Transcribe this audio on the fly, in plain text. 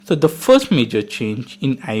So the first major change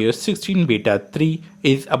in iOS 16 beta 3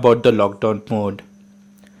 is about the lockdown mode.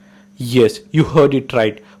 Yes, you heard it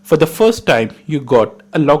right. For the first time, you got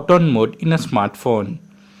a lockdown mode in a smartphone.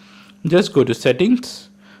 Just go to settings,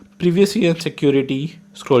 privacy and security,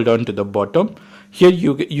 scroll down to the bottom. Here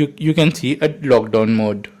you can see a lockdown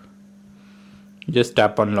mode. Just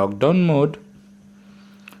tap on lockdown mode.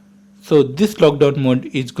 So this lockdown mode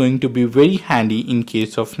is going to be very handy in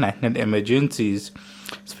case of national emergencies.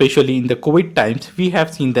 Especially in the COVID times, we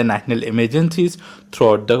have seen the national emergencies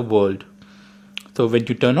throughout the world. So when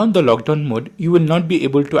you turn on the lockdown mode, you will not be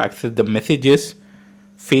able to access the messages,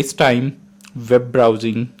 FaceTime, web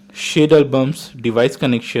browsing, shared albums, device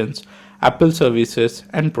connections, Apple services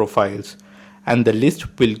and profiles. And the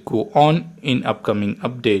list will go on in upcoming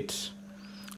updates.